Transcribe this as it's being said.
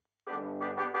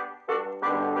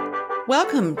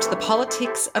Welcome to the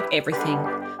Politics of Everything.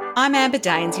 I'm Amber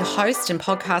Daines, your host and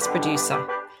podcast producer.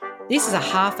 This is a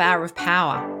half hour of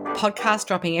power, a podcast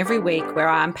dropping every week where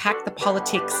I unpack the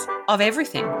politics of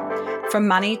everything, from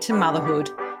money to motherhood,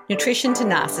 nutrition to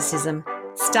narcissism,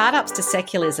 startups to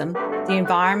secularism, the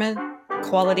environment,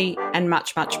 quality, and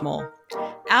much, much more.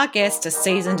 Our guests are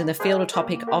seasoned in the field or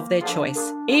topic of their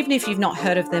choice, even if you've not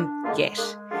heard of them yet.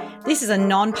 This is a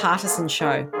non-partisan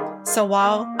show. So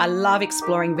while I love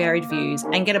exploring varied views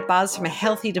and get a buzz from a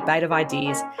healthy debate of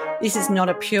ideas, this is not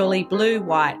a purely blue,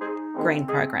 white, green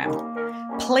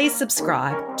program. Please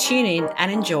subscribe, tune in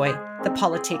and enjoy the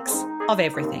politics of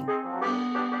everything.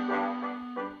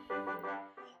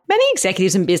 Many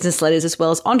executives and business leaders, as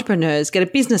well as entrepreneurs, get a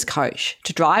business coach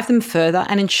to drive them further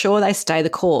and ensure they stay the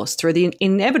course through the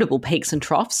inevitable peaks and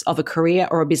troughs of a career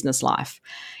or a business life.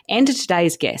 Enter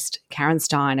today's guest, Karen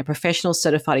Stein, a professional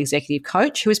certified executive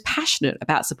coach who is passionate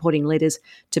about supporting leaders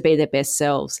to be their best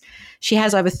selves. She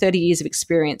has over 30 years of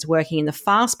experience working in the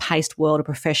fast-paced world of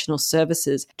professional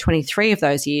services, 23 of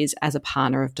those years as a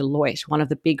partner of Deloitte, one of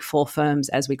the big four firms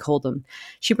as we call them.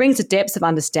 She brings a depth of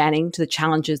understanding to the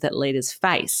challenges that leaders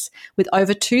face. With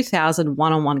over 2,000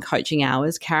 one-on-one coaching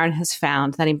hours, Karen has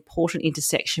found that important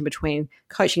intersection between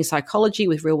coaching psychology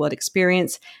with real-world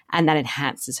experience, and that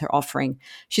enhances her offering.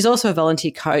 She's also a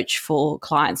volunteer coach for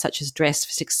clients such as Dress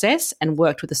for Success and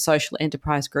worked with the social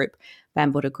enterprise group,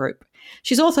 Bambuda Group.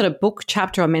 She's authored a book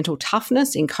chapter on mental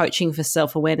toughness in coaching for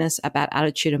self-awareness about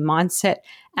attitude and mindset,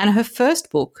 and her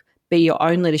first book, Be Your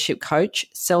Own Leadership Coach,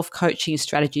 Self-Coaching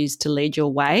Strategies to Lead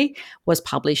Your Way, was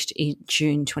published in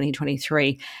June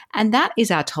 2023. And that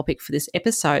is our topic for this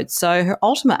episode. So her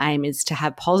ultimate aim is to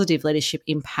have positive leadership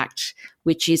impact,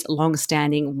 which is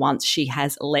long-standing once she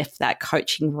has left that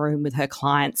coaching room with her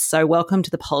clients. So welcome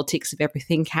to the Politics of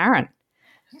Everything, Karen.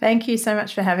 Thank you so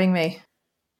much for having me.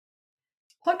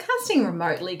 Podcasting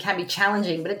remotely can be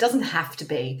challenging, but it doesn't have to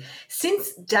be.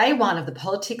 Since day one of the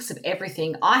Politics of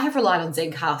Everything, I have relied on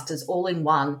Zencastr's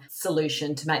all-in-one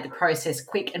solution to make the process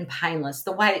quick and painless,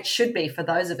 the way it should be for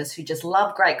those of us who just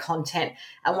love great content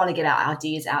and want to get our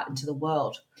ideas out into the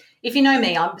world. If you know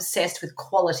me, I'm obsessed with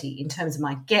quality in terms of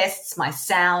my guests, my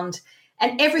sound,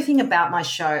 and everything about my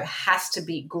show has to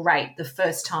be great the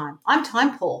first time. I'm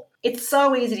time poor. It's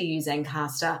so easy to use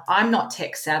Zencastr. I'm not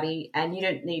tech savvy and you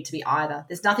don't need to be either.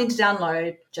 There's nothing to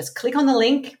download. Just click on the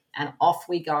link and off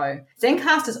we go.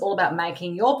 Zencastr is all about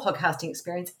making your podcasting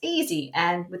experience easy,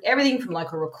 and with everything from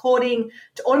local recording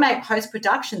to automatic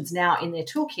post-productions now in their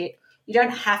toolkit, you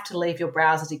don't have to leave your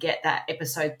browser to get that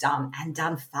episode done, and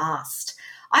done fast.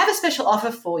 I have a special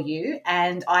offer for you,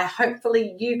 and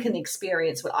hopefully you can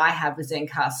experience what I have with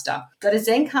Zencastr. Go to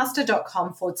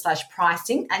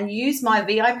zencastr.com/pricing and use my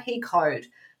VIP code,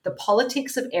 the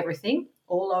Politics of Everything,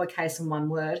 all lowercase and one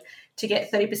word, to get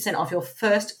 30% off your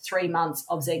first 3 months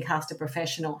of Zencastr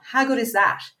Professional. How good is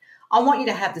that? I want you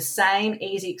to have the same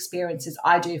easy experiences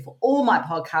I do for all my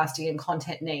podcasting and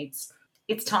content needs.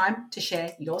 It's time to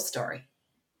share your story.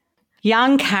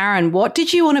 Young Karen, what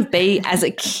did you want to be as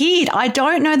a kid? I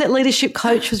don't know that leadership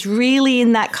coach was really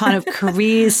in that kind of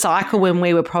career cycle when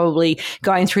we were probably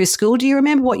going through school. Do you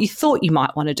remember what you thought you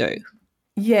might want to do?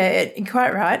 Yeah,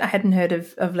 quite right. I hadn't heard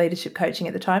of leadership coaching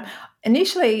at the time.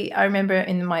 Initially, I remember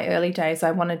in my early days, I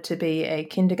wanted to be a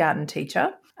kindergarten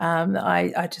teacher.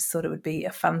 I just thought it would be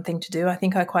a fun thing to do. I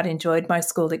think I quite enjoyed my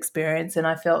school experience, and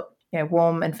I felt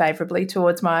warm and favourably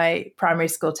towards my primary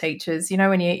school teachers,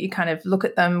 when you kind of look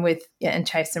at them and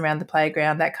chase them around the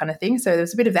playground, that kind of thing. So there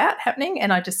was a bit of that happening,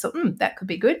 and I just thought, that could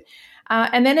be good.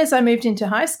 And then as I moved into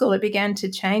high school, it began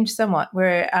to change somewhat,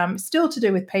 where still to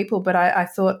do with people, but I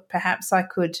thought perhaps I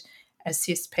could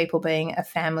assist people being a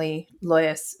family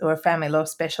lawyer or a family law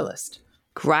specialist.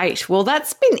 Great. Well,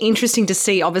 that's been interesting to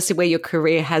see, obviously, where your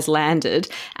career has landed,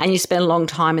 and you spent a long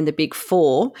time in the Big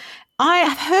Four. I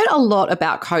have heard a lot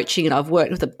about coaching, and I've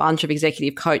worked with a bunch of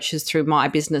executive coaches through my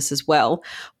business as well.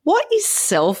 What is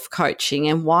self-coaching,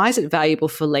 and why is it valuable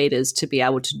for leaders to be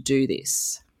able to do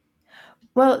this?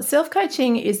 Well,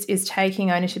 self-coaching is taking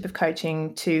ownership of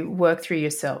coaching to work through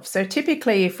yourself. So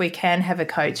typically, if we can have a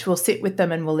coach, we'll sit with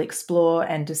them and we'll explore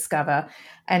and discover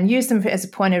and use them as a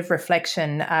point of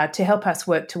reflection to help us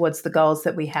work towards the goals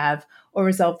that we have or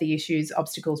resolve the issues,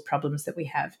 obstacles, problems that we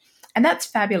have. And that's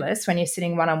fabulous when you're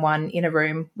sitting one-on-one in a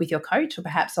room with your coach or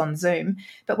perhaps on Zoom.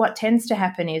 But what tends to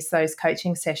happen is those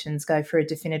coaching sessions go for a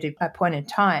definitive appointed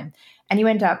time, and you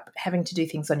end up having to do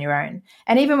things on your own.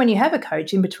 And even when you have a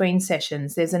coach in between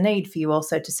sessions, there's a need for you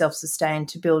also to self-sustain,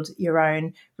 to build your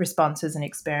own responses and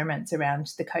experiments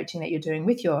around the coaching that you're doing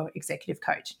with your executive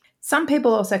coach. Some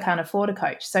people also can't afford a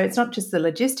coach. So it's not just the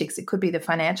logistics, it could be the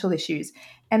financial issues.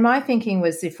 And my thinking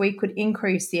was if we could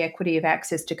increase the equity of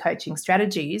access to coaching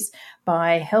strategies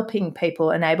by helping people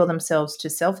enable themselves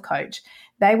to self-coach,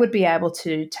 they would be able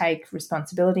to take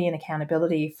responsibility and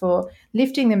accountability for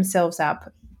lifting themselves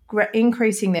up,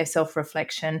 increasing their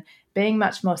self-reflection, being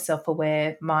much more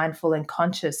self-aware, mindful and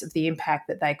conscious of the impact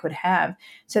that they could have.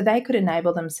 So they could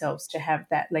enable themselves to have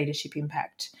that leadership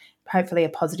impact, hopefully a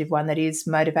positive one that is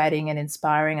motivating and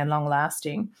inspiring and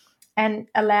long-lasting, and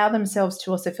allow themselves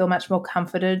to also feel much more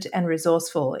comforted and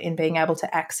resourceful in being able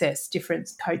to access different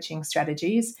coaching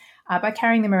strategies by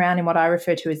carrying them around in what I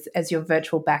refer to as your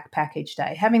virtual backpack each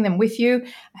day, having them with you,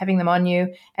 having them on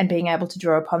you, and being able to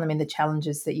draw upon them in the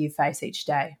challenges that you face each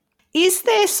day. Is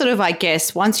there sort of, I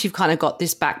guess, once you've kind of got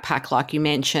this backpack, like you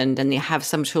mentioned, and you have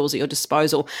some tools at your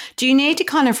disposal, do you need to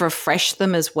kind of refresh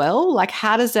them as well? Like,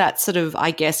 how does that sort of,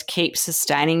 I guess, keep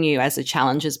sustaining you as the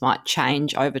challenges might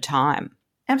change over time?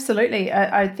 Absolutely.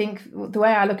 I think the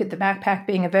way I look at the backpack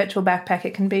being a virtual backpack,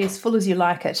 it can be as full as you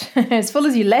like it, as full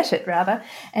as you let it, rather.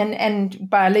 And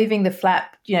by leaving the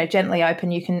flap, gently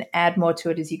open, you can add more to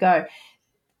it as you go.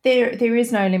 There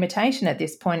is no limitation at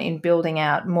this point in building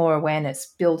out more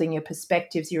awareness, building your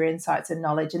perspectives, your insights and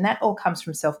knowledge, and that all comes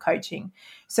from self-coaching.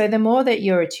 So the more that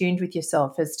you're attuned with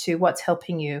yourself as to what's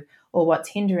helping you or what's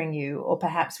hindering you, or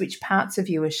perhaps which parts of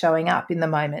you are showing up in the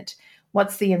moment,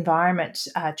 what's the environment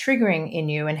triggering in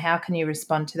you and how can you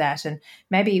respond to that? And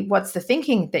maybe what's the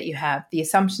thinking that you have, the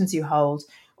assumptions you hold,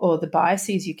 or the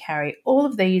biases you carry, all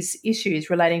of these issues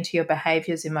relating to your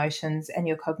behaviors, emotions, and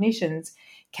your cognitions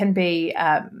can be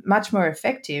much more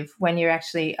effective when you're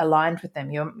actually aligned with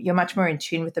them. You're much more in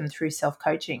tune with them through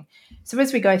self-coaching. So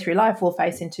as we go through life, we'll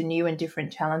face into new and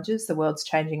different challenges. The world's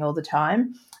changing all the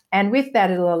time. And with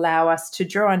that, it'll allow us to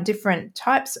draw on different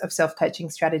types of self-coaching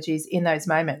strategies in those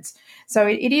moments. So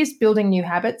it is building new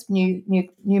habits, new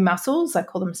muscles. I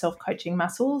call them self-coaching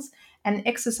muscles, and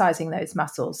exercising those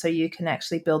muscles so you can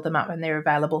actually build them up when they're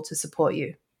available to support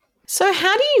you. So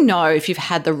how do you know if you've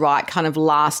had the right kind of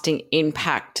lasting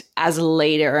impact as a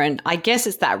leader? And I guess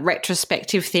it's that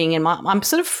retrospective thing. And I'm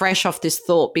sort of fresh off this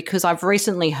thought because I've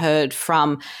recently heard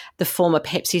from the former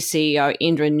Pepsi CEO,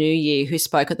 Indra Nooyi, who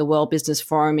spoke at the World Business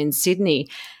Forum in Sydney,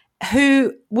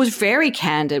 who was very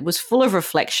candid, was full of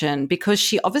reflection because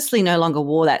she obviously no longer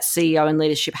wore that CEO and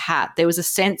leadership hat. There was a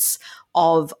sense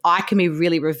of, I can be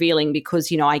really revealing because,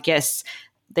 I guess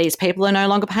these people are no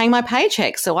longer paying my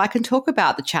paycheck, so I can talk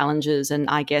about the challenges and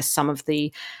I guess some of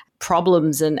the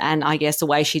problems and I guess the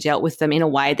way she dealt with them in a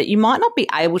way that you might not be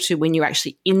able to when you're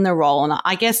actually in the role. And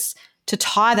I guess to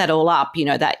tie that all up,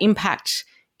 that impact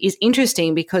is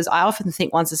interesting because I often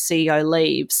think once a CEO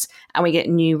leaves and we get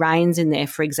new reins in there,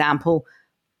 for example,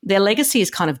 their legacy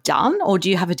is kind of done, or do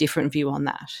you have a different view on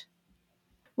that?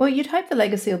 Well, you'd hope the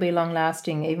legacy will be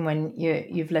long-lasting even when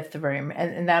you've left the room.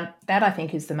 And that I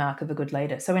think, is the mark of a good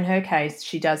leader. So in her case,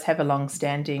 she does have a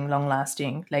long-standing,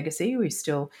 long-lasting legacy. We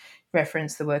still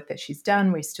reference the work that she's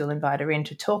done. We still invite her in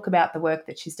to talk about the work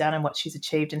that she's done and what she's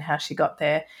achieved and how she got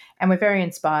there. And we're very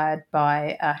inspired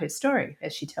by her story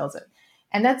as she tells it.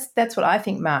 And that's what I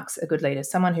think marks a good leader,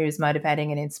 someone who is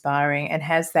motivating and inspiring and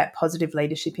has that positive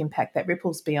leadership impact that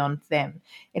ripples beyond them.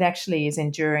 It actually is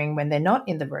enduring when they're not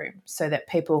in the room, so that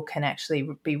people can actually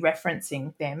be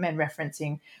referencing them and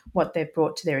referencing what they've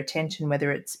brought to their attention,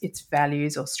 whether it's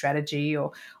values or strategy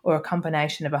or a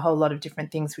combination of a whole lot of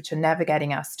different things which are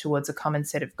navigating us towards a common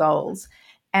set of goals,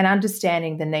 and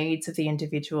understanding the needs of the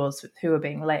individuals who are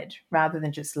being led rather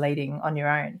than just leading on your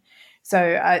own.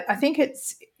 So I think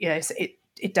it's,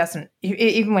 it doesn't,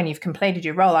 even when you've completed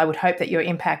your role, I would hope that your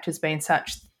impact has been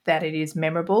such that it is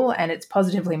memorable and it's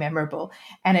positively memorable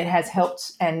and it has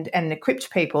helped and equipped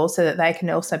people so that they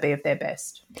can also be of their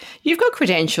best. You've got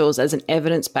credentials as an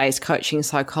evidence-based coaching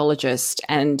psychologist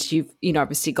and you've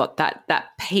obviously got that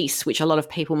piece which a lot of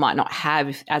people might not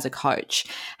have as a coach.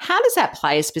 How does that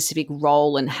play a specific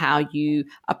role in how you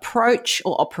approach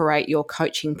or operate your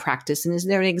coaching practice? And is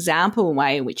there an example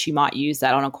way in which you might use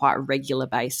that on a quite regular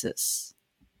basis?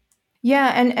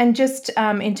 Yeah, and just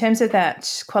in terms of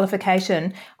that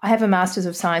qualification, I have a Master's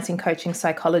of Science in Coaching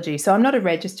Psychology. So I'm not a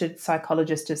registered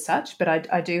psychologist as such, but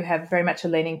I do have very much a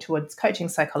leaning towards coaching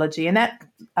psychology, and that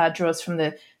draws from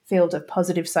the field of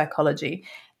positive psychology.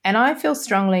 And I feel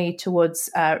strongly towards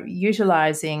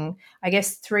utilising, I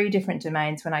guess, 3 different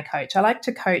domains when I coach. I like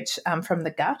to coach from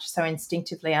the gut, so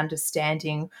instinctively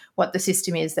understanding what the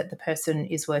system is that the person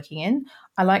is working in.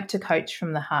 I like to coach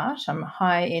from the heart. I'm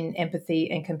high in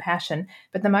empathy and compassion.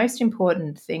 But the most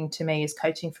important thing to me is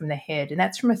coaching from the head, and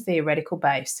that's from a theoretical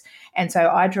base. And so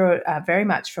I draw very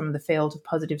much from the field of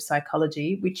positive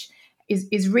psychology, which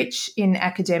is rich in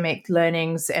academic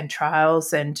learnings and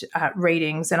trials and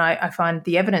readings, and I find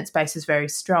the evidence base is very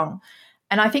strong.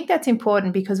 And I think that's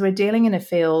important because we're dealing in a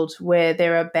field where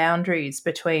there are boundaries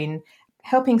between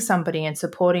helping somebody and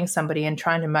supporting somebody and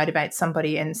trying to motivate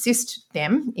somebody and assist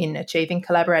them in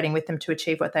collaborating with them to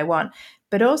achieve what they want,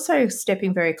 but also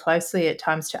stepping very closely at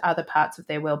times to other parts of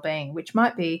their well-being, which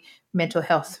might be mental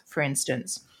health, for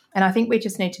instance. And I think we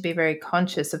just need to be very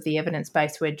conscious of the evidence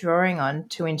base we're drawing on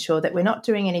to ensure that we're not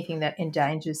doing anything that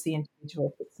endangers the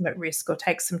individual, puts them at risk, or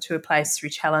takes them to a place through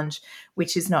challenge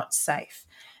which is not safe.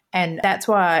 And that's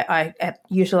why I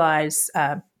utilise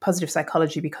positive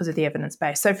psychology, because of the evidence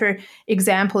base. So, for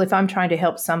example, if I'm trying to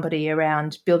help somebody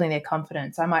around building their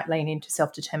confidence, I might lean into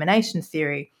self-determination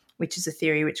theory, which is a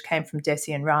theory which came from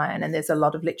Deci and Ryan, and there's a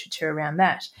lot of literature around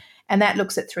that. And that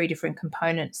looks at 3 different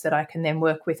components that I can then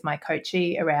work with my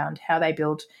coachee around how they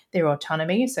build their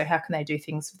autonomy. So how can they do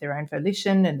things of their own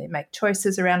volition and they make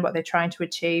choices around what they're trying to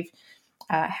achieve?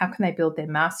 How can they build their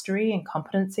mastery and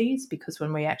competencies? Because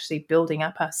when we're actually building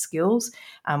up our skills,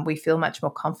 we feel much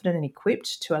more confident and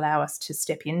equipped to allow us to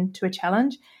step into a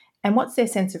challenge. And what's their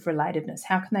sense of relatedness?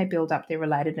 How can they build up their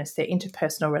relatedness, their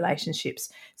interpersonal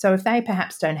relationships? So if they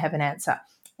perhaps don't have an answer,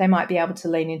 they might be able to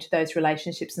lean into those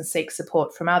relationships and seek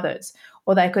support from others.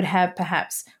 Or they could have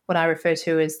perhaps what I refer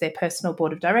to as their personal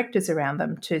board of directors around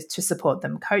them to support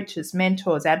them, coaches,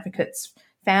 mentors, advocates,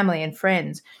 family and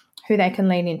friends who they can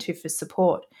lean into for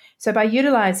support. So by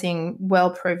utilising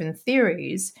well-proven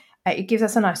theories, it gives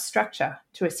us a nice structure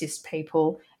to assist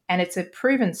people, and it's a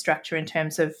proven structure in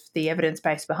terms of the evidence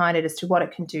base behind it as to what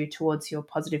it can do towards your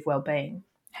positive well-being,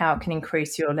 how it can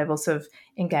increase your levels of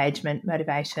engagement,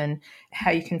 motivation,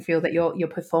 how you can feel that your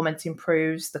performance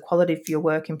improves, the quality of your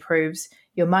work improves.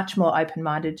 You're much more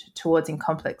open-minded towards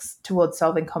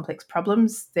solving complex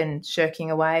problems than shirking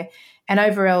away. And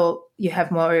overall, you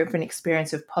have more of an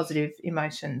experience of positive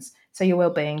emotions. So your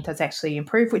well-being does actually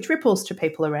improve, which ripples to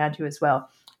people around you as well.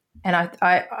 And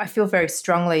I feel very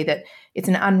strongly that it's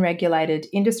an unregulated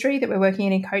industry that we're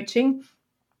working in coaching.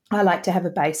 I like to have a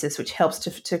basis which helps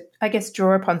to I guess,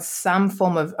 draw upon some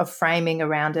form of framing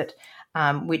around it,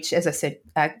 which, as I said,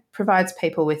 provides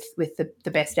people with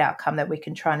the best outcome that we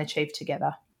can try and achieve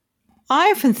together.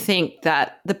 I often think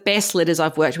that the best leaders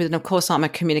I've worked with, and of course I'm a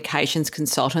communications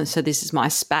consultant, so this is my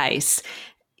space,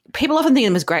 people often think of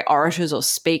them as great orators or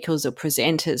speakers or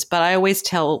presenters, but I always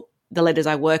tell the leaders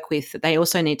I work with that they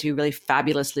also need to be really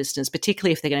fabulous listeners,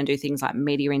 particularly if they're going to do things like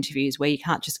media interviews where you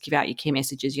can't just give out your key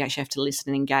messages, you actually have to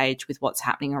listen and engage with what's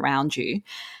happening around you.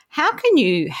 How can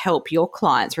you help your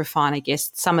clients refine, I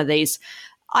guess, some of these,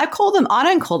 I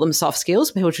don't call them soft skills,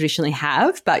 people traditionally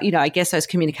have, but, I guess those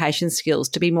communication skills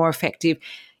to be more effective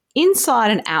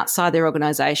inside and outside their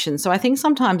organisation. So I think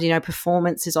sometimes,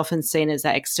 performance is often seen as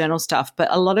that external stuff, but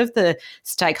a lot of the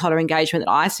stakeholder engagement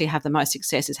that I see have the most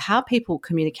success is how people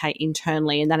communicate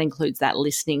internally, and that includes that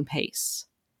listening piece.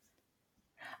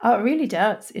 Oh, it really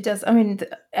does. It does. I mean,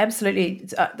 absolutely.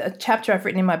 A chapter I've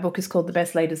written in my book is called The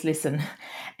Best Leaders Listen.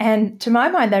 And to my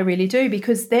mind, they really do,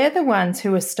 because they're the ones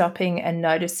who are stopping and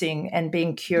noticing and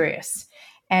being curious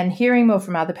and hearing more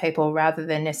from other people rather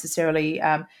than necessarily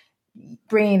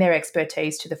bringing their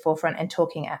expertise to the forefront and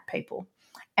talking at people.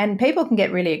 And people can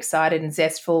get really excited and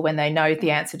zestful when they know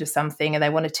the answer to something and they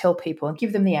want to tell people and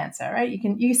give them the answer, right?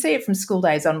 You see it from school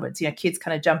days onwards, kids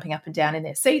kind of jumping up and down in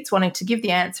their seats, wanting to give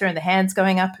the answer, and the hands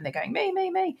going up and they're going, me, me,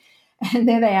 me. And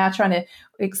there they are trying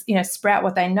to, sprout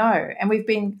what they know. And we've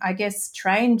been, I guess,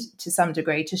 trained to some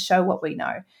degree to show what we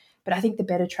know. But I think the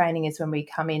better training is when we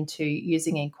come into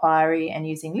using inquiry and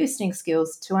using listening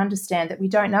skills to understand that we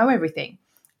don't know everything.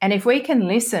 And if we can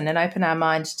listen and open our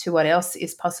mind to what else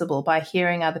is possible by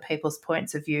hearing other people's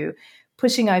points of view,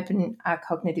 pushing open our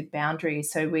cognitive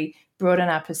boundaries so we broaden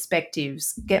our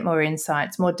perspectives, get more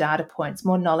insights, more data points,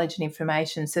 more knowledge and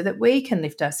information so that we can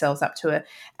lift ourselves up to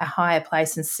a higher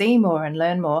place and see more and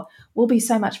learn more, we'll be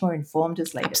so much more informed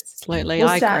as leaders. Absolutely, we'll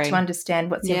I start agree. to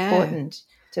understand what's important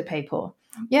to people.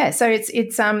 Yeah, so it's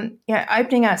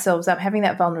opening ourselves up, having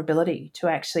that vulnerability to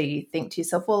actually think to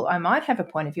yourself, well, I might have a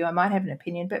point of view, I might have an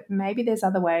opinion, but maybe there's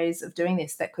other ways of doing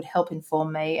this that could help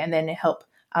inform me and then help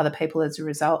other people as a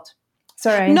result.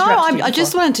 Sorry, I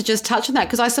just wanted to touch on that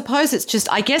because I suppose it's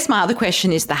just, I guess my other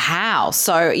question is the how.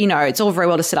 So, it's all very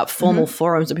well to set up formal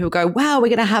forums and people go, wow, we're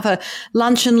going to have a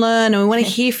lunch and learn and we want to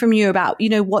hear from you about,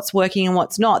 what's working and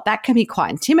what's not. That can be quite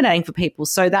intimidating for people.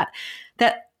 So that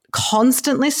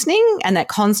constant listening and that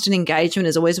constant engagement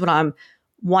is always what I'm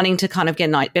wanting to kind of get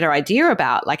a better idea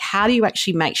about. Like, how do you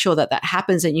actually make sure that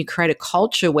happens and you create a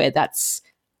culture where that's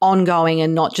ongoing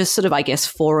and not just sort of, I guess,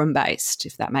 forum based,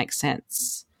 if that makes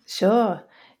sense? Sure.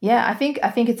 Yeah, I think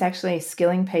it's actually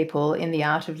skilling people in the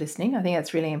art of listening. I think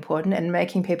that's really important, and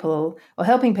making people or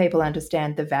helping people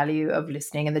understand the value of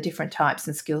listening and the different types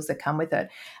and skills that come with it.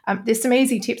 There's some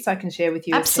easy tips I can share with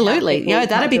you as to how Absolutely. people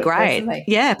That'd might be do it great. personally.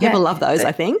 Yeah, people Yeah. love those, So,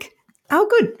 I think. oh,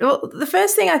 good. Well, the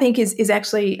first thing I think is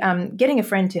actually getting a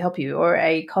friend to help you or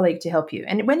a colleague to help you.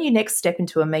 And when you next step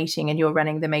into a meeting and you're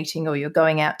running the meeting or you're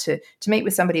going out to meet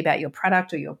with somebody about your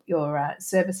product or your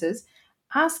services,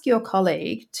 ask your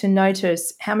colleague to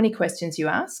notice how many questions you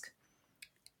ask.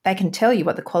 They can tell you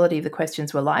what the quality of the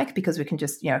questions were like, because we can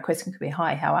just, a question could be,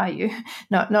 hi, how are you?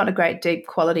 Not a great deep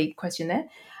quality question there.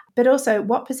 But also,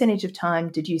 what percentage of time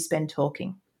did you spend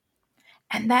talking?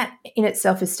 And that in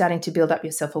itself is starting to build up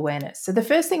your self-awareness. So the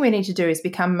first thing we need to do is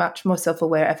become much more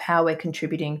self-aware of how we're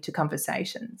contributing to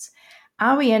conversations.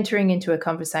 Are we entering into a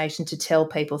conversation to tell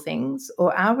people things,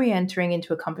 or are we entering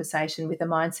into a conversation with a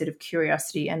mindset of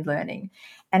curiosity and learning?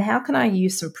 And how can I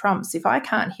use some prompts if I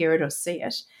can't hear it or see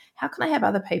it? How can I have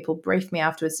other people brief me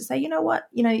afterwards to say, you know what,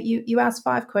 you asked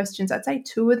 5 questions. I'd say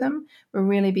 2 of them were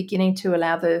really beginning to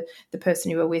allow the person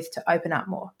you were with to open up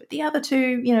more. But the other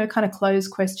 2, kind of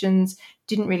closed questions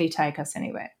didn't really take us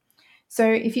anywhere. So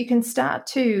if you can start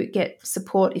to get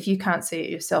support, if you can't see it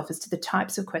yourself, as to the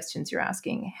types of questions you're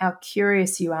asking, how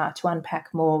curious you are to unpack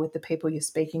more with the people you're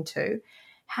speaking to,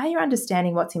 how you're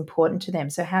understanding what's important to them,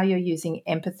 so how you're using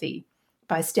empathy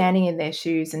by standing in their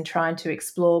shoes and trying to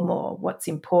explore more what's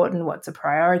important, what's a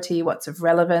priority, what's of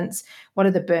relevance, what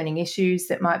are the burning issues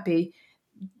that might be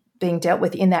being dealt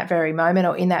with in that very moment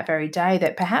or in that very day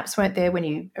that perhaps weren't there when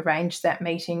you arranged that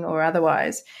meeting or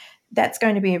otherwise. That's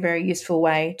going to be a very useful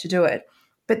way to do it.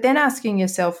 But then asking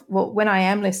yourself, well, when I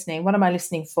am listening, what am I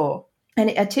listening for? And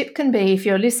a tip can be, if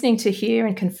you're listening to hear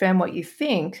and confirm what you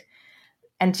think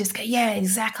and just go, yeah,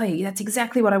 exactly, that's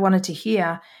exactly what I wanted to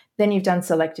hear, then you've done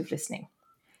selective listening.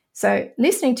 So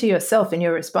listening to yourself and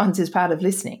your response is part of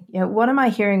listening. What am I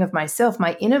hearing of myself,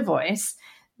 my inner voice,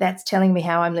 that's telling me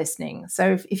how I'm listening?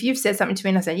 So if you've said something to me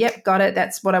and I say, yep, got it,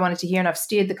 that's what I wanted to hear, and I've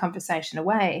steered the conversation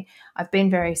away, I've been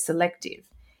very selective.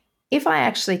 If I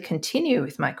actually continue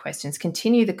with my questions,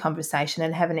 continue the conversation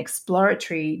and have an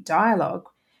exploratory dialogue,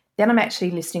 then I'm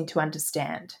actually listening to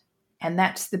understand. And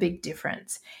that's the big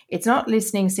difference. It's not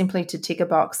listening simply to tick a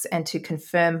box and to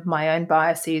confirm my own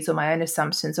biases or my own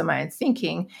assumptions or my own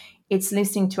thinking. It's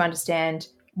listening to understand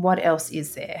what else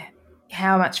is there.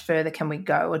 How much further can we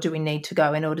go, or do we need to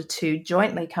go in order to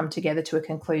jointly come together to a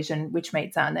conclusion which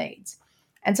meets our needs?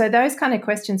 And so those kind of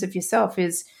questions of yourself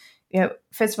is,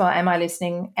 first of all, am I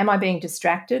listening? Am I being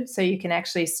distracted? So you can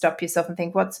actually stop yourself and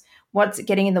think, what's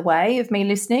getting in the way of me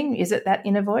listening? Is it that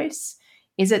inner voice?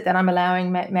 Is it that I'm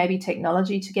allowing maybe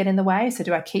technology to get in the way? So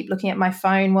do I keep looking at my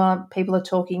phone while people are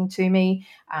talking to me?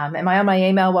 Am I on my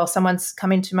email while someone's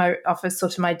come into my office or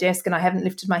to my desk and I haven't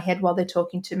lifted my head while they're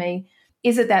talking to me?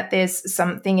 Is it that there's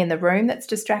something in the room that's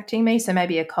distracting me? So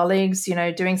maybe a colleague's,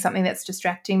 doing something that's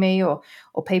distracting me, or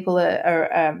people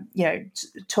are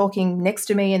talking next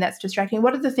to me and that's distracting.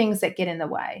 What are the things that get in the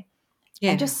way? Yeah,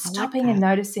 and just stopping and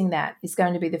noticing that is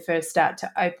going to be the first start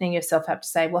to opening yourself up to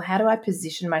say, well, how do I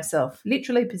position myself,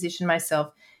 literally position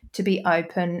myself to be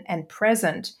open and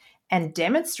present and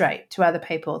demonstrate to other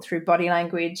people through body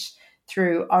language,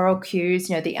 through oral cues,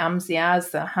 the ums, the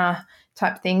ahs, the huh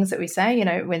type things that we say.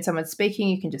 When someone's speaking,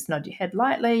 you can just nod your head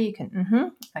lightly. You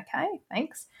can, okay,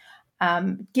 thanks.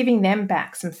 Giving them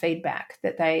back some feedback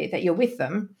that you're with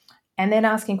them, and then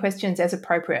asking questions as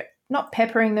appropriate. Not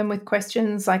peppering them with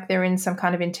questions like they're in some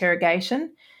kind of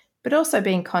interrogation, but also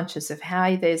being conscious of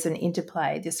how there's an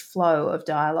interplay, this flow of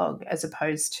dialogue, as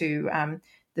opposed to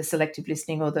the selective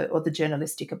listening or the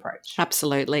journalistic approach.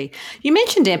 Absolutely. You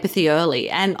mentioned empathy early,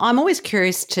 and I'm always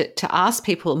curious to ask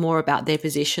people more about their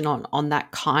position on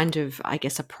that kind of, I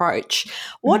guess, approach.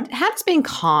 How does being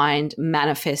kind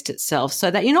manifest itself so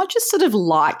that you're not just sort of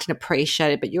liked and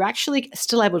appreciated, but you're actually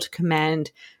still able to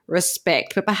command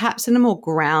respect, but perhaps in a more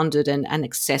grounded and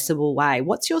accessible way?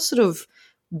 What's your sort of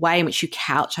way in which you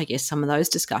couch, I guess, some of those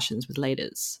discussions with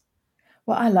leaders?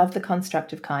 Well, I love the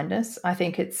construct of kindness. I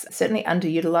think it's certainly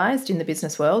underutilized in the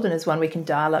business world and is one we can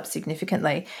dial up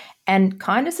significantly. And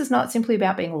kindness is not simply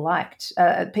about being liked.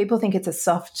 People think it's a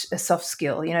soft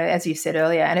skill, as you said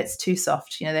earlier, and it's too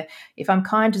soft. If I'm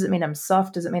kind, does it mean I'm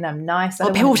soft? Does it mean I'm nice?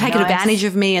 Well, people take advantage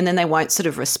of me and then they won't sort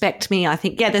of respect me. I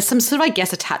think, there's some sort of, I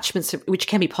guess, attachments which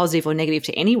can be positive or negative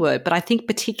to any word. But I think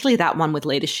particularly that one with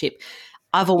leadership,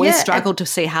 I've always struggled to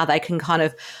see how they can kind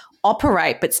of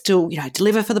operate but still,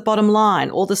 deliver for the bottom line,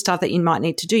 all the stuff that you might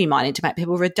need to do. You might need to make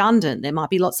people redundant. There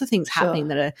might be lots of things happening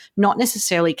that are not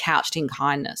necessarily couched in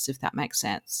kindness, if that makes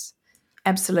sense.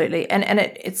 Absolutely. And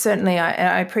it certainly,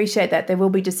 I appreciate that there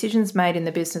will be decisions made in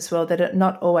the business world that are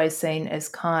not always seen as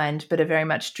kind, but are very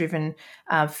much driven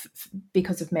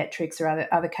because of metrics or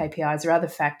other KPIs or other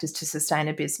factors to sustain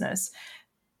a business.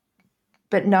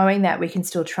 But knowing that we can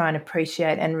still try and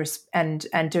appreciate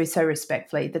and do so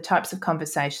respectfully, the types of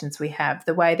conversations we have,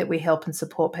 the way that we help and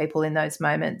support people in those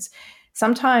moments.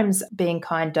 Sometimes being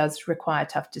kind does require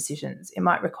tough decisions. It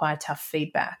might require tough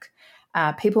feedback.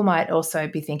 People might also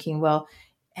be thinking, well,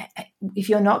 if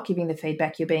you're not giving the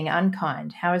feedback, you're being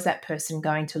unkind. How is that person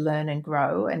going to learn and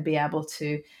grow and be able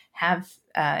to have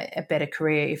a better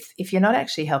career if you're not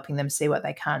actually helping them see what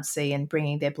they can't see and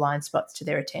bringing their blind spots to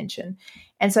their attention?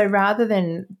 And so rather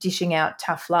than dishing out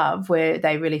tough love where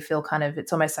they really feel kind of,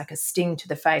 it's almost like a sting to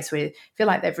the face where they feel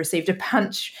like they've received a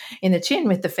punch in the chin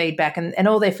with the feedback and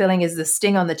all they're feeling is the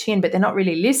sting on the chin, but they're not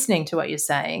really listening to what you're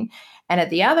saying. And at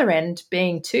the other end,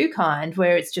 being too kind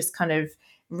where it's just kind of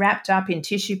wrapped up in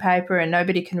tissue paper and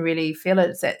nobody can really feel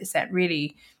it. It's that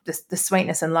really the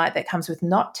sweetness and light that comes with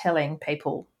not telling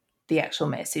people the actual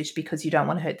message because you don't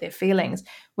want to hurt their feelings.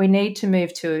 We need to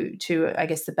move to I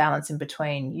guess, the balance in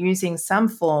between, using some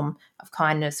form of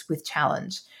kindness with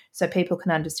challenge so people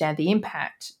can understand the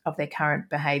impact of their current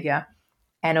behaviour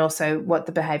and also what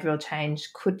the behavioural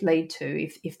change could lead to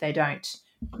if they don't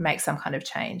make some kind of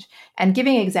change. And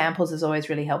giving examples is always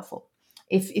really helpful.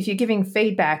 If you're giving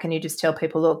feedback and you just tell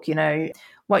people, look,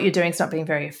 what you're doing is not being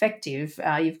very effective,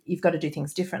 you've got to do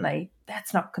things differently,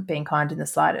 that's not being kind in the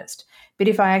slightest. But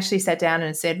if I actually sat down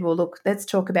and said, well, look, let's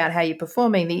talk about how you're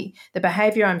performing. The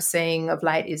behaviour I'm seeing of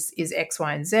late is X,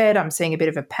 Y, and Z. I'm seeing a bit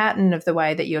of a pattern of the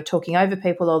way that you're talking over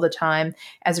people all the time.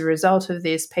 As a result of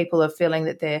this, people are feeling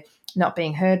that they're not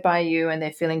being heard by you and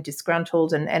they're feeling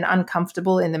disgruntled and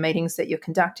uncomfortable in the meetings that you're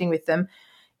conducting with them.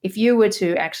 If you were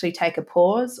to actually take a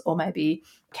pause or maybe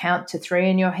count to 3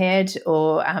 in your head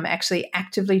or actually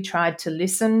actively tried to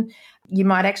listen, you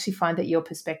might actually find that your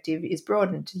perspective is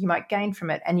broadened. You might gain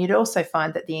from it. And you'd also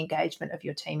find that the engagement of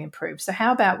your team improves. So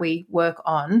how about we work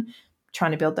on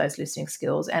trying to build those listening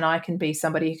skills? And I can be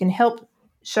somebody who can help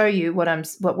show you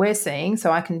what we're seeing,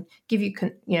 so I can give you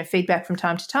feedback from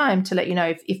time to time to let you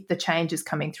know if the change is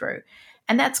coming through.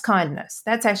 And that's kindness.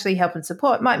 That's actually help and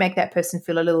support. It might make that person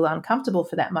feel a little uncomfortable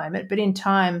for that moment, but in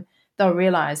time, they'll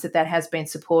realize that has been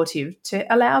supportive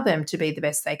to allow them to be the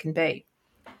best they can be.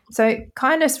 So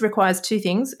kindness requires 2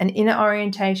 things, an inner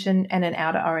orientation and an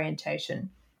outer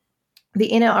orientation. The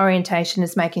inner orientation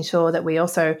is making sure that we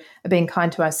also are being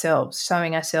kind to ourselves,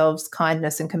 showing ourselves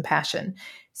kindness and compassion.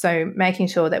 So making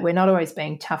sure that we're not always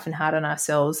being tough and hard on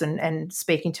ourselves and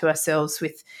speaking to ourselves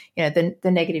with the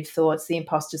negative thoughts, the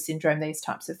imposter syndrome, these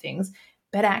types of things,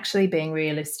 but actually being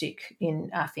realistic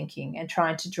in our thinking and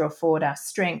trying to draw forward our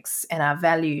strengths and our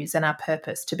values and our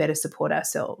purpose to better support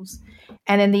ourselves.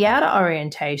 And then the outer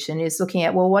orientation is looking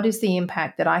at, well, what is the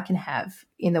impact that I can have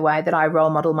in the way that I role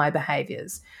model my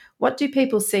behaviours? What do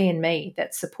people see in me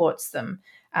that supports them?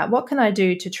 What can I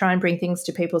do to try and bring things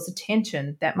to people's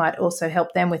attention that might also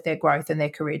help them with their growth and their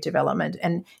career development?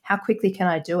 And how quickly can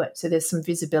I do it? So there's some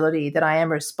visibility that I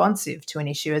am responsive to an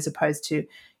issue as opposed to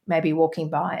maybe walking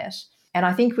by it. And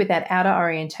I think with that outer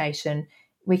orientation,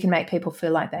 we can make people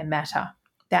feel like they matter.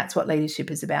 That's what leadership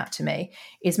is about to me,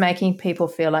 is making people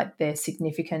feel like they're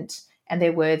significant and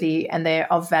they're worthy and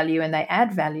they're of value and they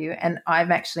add value. And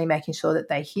I'm actually making sure that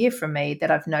they hear from me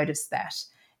that I've noticed that.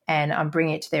 And I'm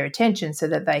bringing it to their attention so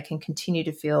that they can continue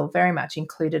to feel very much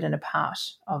included and a part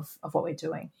of what we're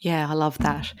doing. Yeah, I love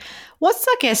that. What's,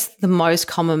 I guess, the most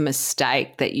common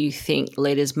mistake that you think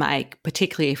leaders make,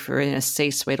 particularly if you're in a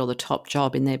C-suite or the top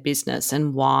job in their business,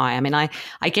 and why? I mean, I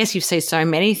guess you've seen so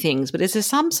many things, but is there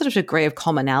some sort of degree of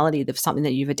commonality of something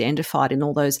that you've identified in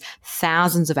all those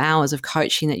thousands of hours of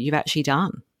coaching that you've actually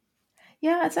done?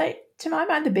 Yeah, so to my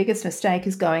mind, the biggest mistake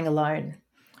is going alone.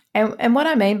 And what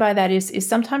I mean by that is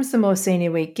sometimes the more senior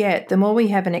we get, the more we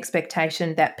have an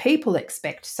expectation that people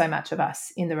expect so much of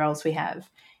us in the roles we have.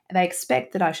 They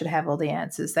expect that I should have all the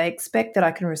answers. They expect that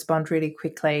I can respond really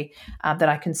quickly, that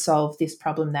I can solve this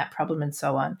problem, that problem, and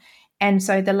so on. And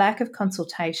so the lack of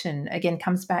consultation, again,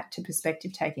 comes back to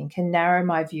perspective taking, can narrow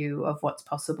my view of what's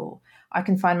possible. I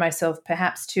can find myself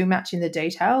perhaps too much in the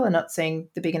detail and not seeing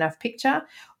the big enough picture,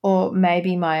 or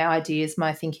maybe my ideas,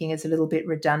 my thinking is a little bit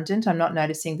redundant. I'm not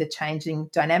noticing the changing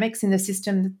dynamics in the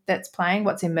system that's playing,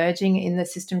 what's emerging in the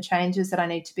system changes that I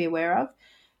need to be aware of.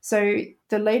 So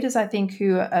the leaders, I think,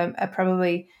 who are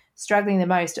probably struggling the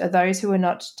most are those who are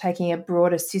not taking a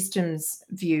broader systems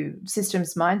view,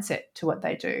 systems mindset to what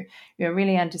they do.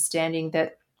 Really understanding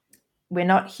that we're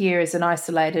not here as an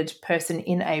isolated person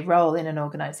in a role in an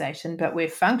organisation, but we're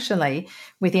functionally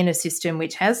within a system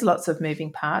which has lots of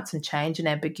moving parts and change and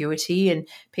ambiguity and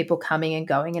people coming and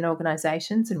going in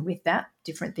organisations. And with that,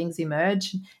 different things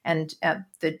emerge. And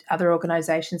the other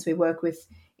organisations we work with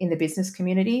in the business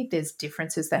community, there's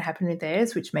differences that happen with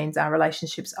theirs, which means our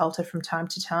relationships alter from time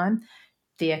to time.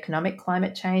 The economic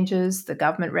climate changes, the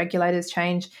government regulators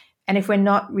change. And if we're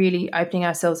not really opening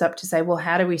ourselves up to say, well,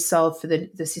 how do we solve for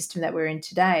the system that we're in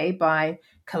today by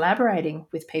collaborating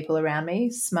with people around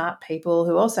me, smart people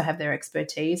who also have their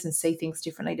expertise and see things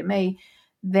differently to me,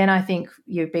 then I think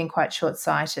you're being quite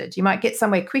short-sighted. You might get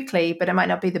somewhere quickly, but it might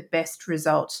not be the best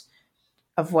result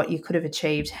of what you could have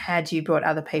achieved had you brought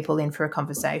other people in for a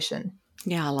conversation.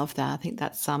 Yeah, I love that. I think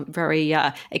that's very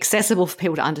accessible for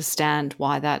people to understand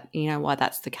why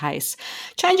that's the case.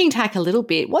 Changing tack a little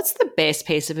bit, what's the best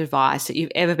piece of advice that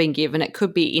you've ever been given? It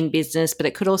could be in business, but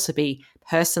it could also be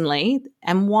personally.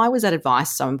 And why was that advice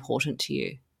so important to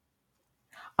you?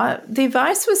 The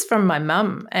advice was from my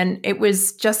mum, and it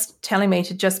was just telling me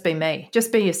to just be me,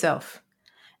 just be yourself.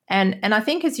 And I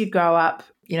think as you grow up,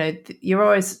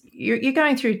 you're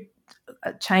going through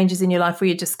changes in your life where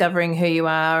you're discovering who you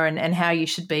are and how you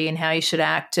should be and how you should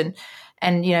act. And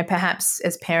perhaps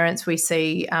as parents, we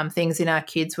see things in our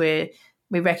kids where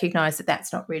we recognise that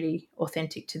that's not really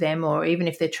authentic to them, or even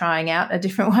if they're trying out a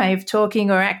different way of talking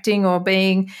or acting or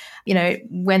being,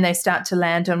 when they start to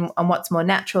land on what's more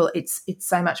natural, it's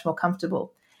so much more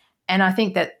comfortable. And I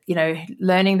think that,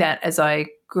 learning that as I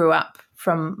grew up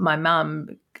from my mum,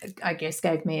 I guess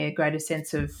gave me a greater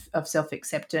sense of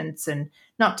self-acceptance. And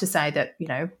not to say that,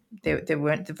 there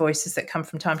weren't the voices that come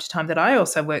from time to time that I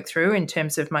also work through in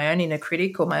terms of my own inner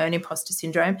critic or my own imposter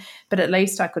syndrome, but at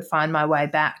least I could find my way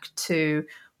back to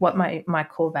what my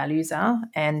core values are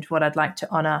and what I'd like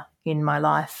to honour in my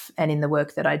life and in the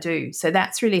work that I do. So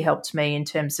that's really helped me in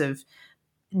terms of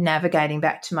navigating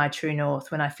back to my true north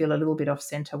when I feel a little bit off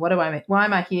centre. Why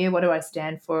am I here? What do I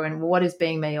stand for? And what is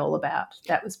being me all about?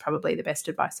 That was probably the best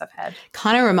advice I've had.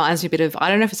 Kind of reminds me a bit of, I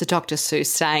don't know if it's a Dr. Seuss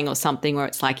saying or something where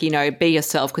it's like, be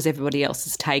yourself because everybody else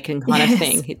is taken kind of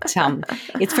thing.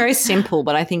 It's very simple,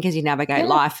 but I think as you navigate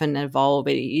life and evolve,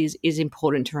 it is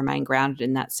important to remain grounded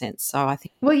in that sense. So I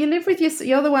think. Well, you live with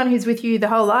you're the one who's with you the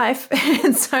whole life.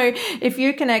 And so if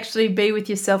you can actually be with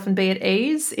yourself and be at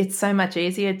ease, it's so much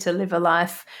easier to live a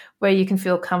life where you can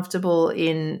feel comfortable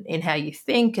in how you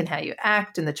think and how you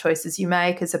act and the choices you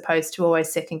make, as opposed to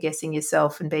always second-guessing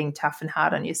yourself and being tough and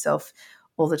hard on yourself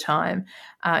all the time.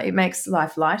 It makes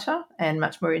life lighter and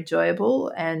much more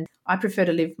enjoyable, and I prefer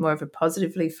to live more of a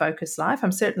positively focused life.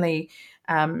 I'm certainly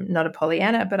not a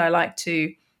Pollyanna, but I like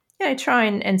to try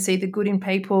and see the good in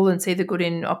people and see the good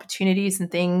in opportunities and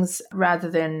things rather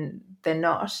than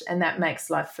not, and that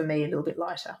makes life for me a little bit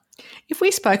lighter. If we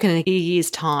spoke in a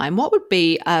year's time, what would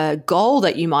be a goal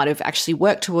that you might have actually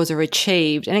worked towards or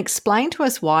achieved, and explain to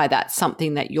us why that's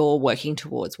something that you're working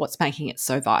towards? What's making it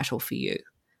so vital for you?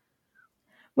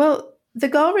 Well, the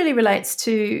goal really relates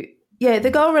to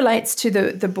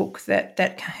the book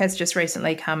that has just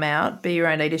recently come out, Be Your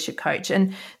Own Leadership Coach.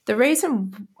 And the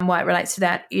reason why it relates to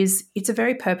that is it's a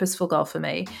very purposeful goal for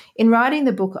me. In writing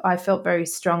the book, I felt very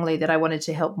strongly that I wanted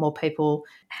to help more people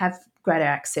have greater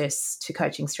access to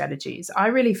coaching strategies. I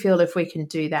really feel if we can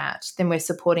do that, then we're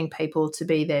supporting people to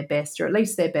be their best or at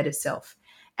least their better self.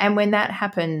 And when that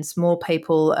happens, more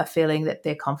people are feeling that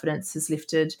their confidence is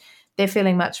lifted. They're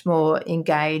feeling much more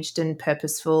engaged and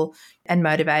purposeful and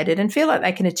motivated and feel like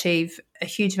they can achieve a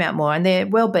huge amount more, and their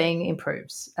well-being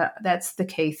improves. That's the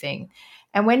key thing.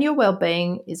 And when your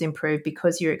well-being is improved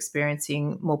because you're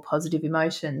experiencing more positive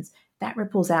emotions, that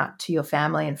ripples out to your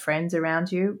family and friends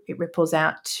around you. It ripples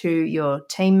out to your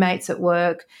teammates at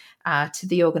work, to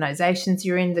the organisations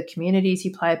you're in, the communities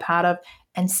you play a part of,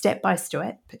 and step by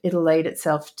step, it'll lead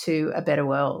itself to a better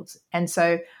world. And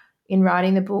so in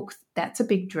writing the book, that's a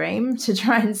big dream, to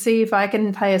try and see if I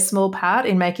can play a small part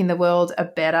in making the world a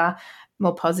better,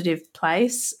 more positive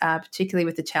place, particularly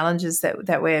with the challenges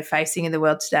that we're facing in the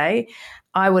world today.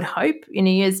 I would hope in a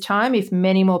year's time, if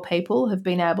many more people have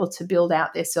been able to build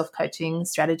out their self-coaching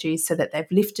strategies so that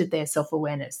they've lifted their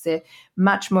self-awareness, they're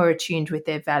much more attuned with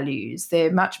their values,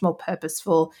 they're much more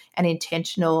purposeful and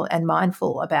intentional and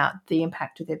mindful about the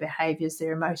impact of their behaviours,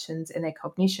 their emotions and their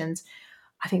cognitions,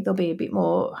 I think there'll be a bit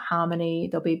more harmony,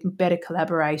 there'll be better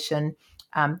collaboration,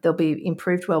 there'll be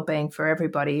improved well-being for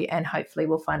everybody, and hopefully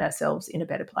we'll find ourselves in a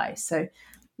better place. So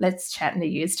let's chat in a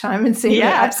year's time and see.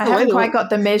 Yeah, absolutely. I haven't quite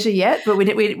got the measure yet, but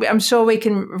I'm sure we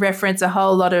can reference a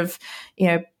whole lot of,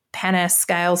 PANAS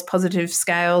scales, positive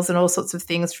scales, and all sorts of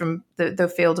things from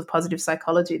the field of positive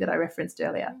psychology that I referenced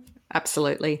earlier.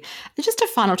 Absolutely. And just a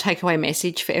final takeaway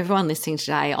message for everyone listening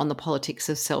today on the politics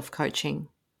of self-coaching.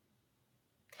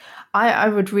 I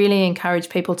would really encourage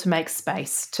people to make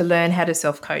space to learn how to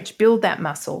self-coach, build that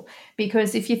muscle.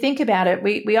 Because if you think about it,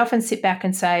 we often sit back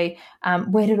and say,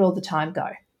 where did all the time go?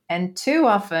 And too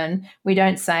often we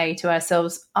don't say to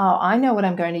ourselves, oh, I know what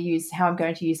I'm going to use, how I'm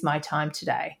going to use my time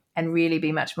today, and really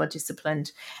be much more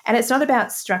disciplined. And it's not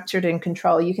about structured and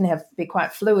control. You can be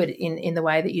quite fluid in the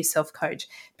way that you self-coach,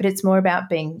 but it's more about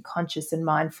being conscious and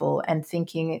mindful and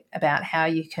thinking about how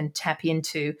you can tap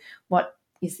into what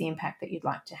is the impact that you'd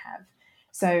like to have.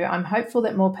 So I'm hopeful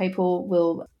that more people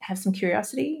will have some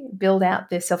curiosity, build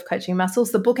out their self-coaching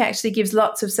muscles. The book actually gives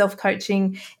lots of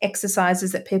self-coaching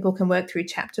exercises that people can work through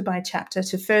chapter by chapter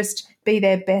to first be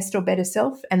their best or better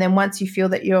self. And then once you feel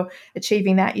that you're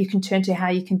achieving that, you can turn to how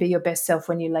you can be your best self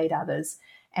when you lead others.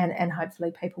 And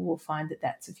hopefully people will find that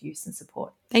that's of use and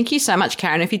support. Thank you so much,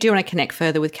 Karen. If you do want to connect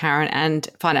further with Karen and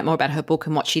find out more about her book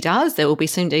and what she does, there will be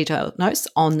some detailed notes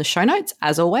on the show notes.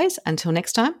 As always, until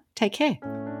next time, take care.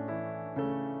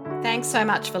 Thanks so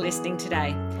much for listening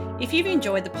today. If you've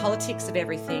enjoyed the politics of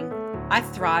everything, I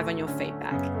thrive on your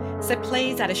feedback. So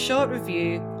please add a short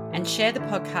review and share the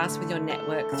podcast with your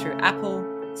network through Apple,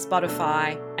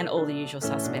 Spotify, and all the usual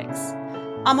suspects.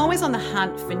 I'm always on the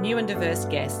hunt for new and diverse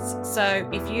guests, so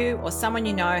if you or someone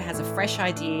you know has a fresh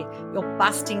idea you're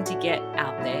busting to get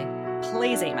out there,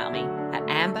 please email me at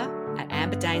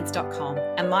amber@amberdanes.com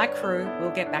and my crew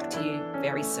will get back to you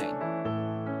very soon.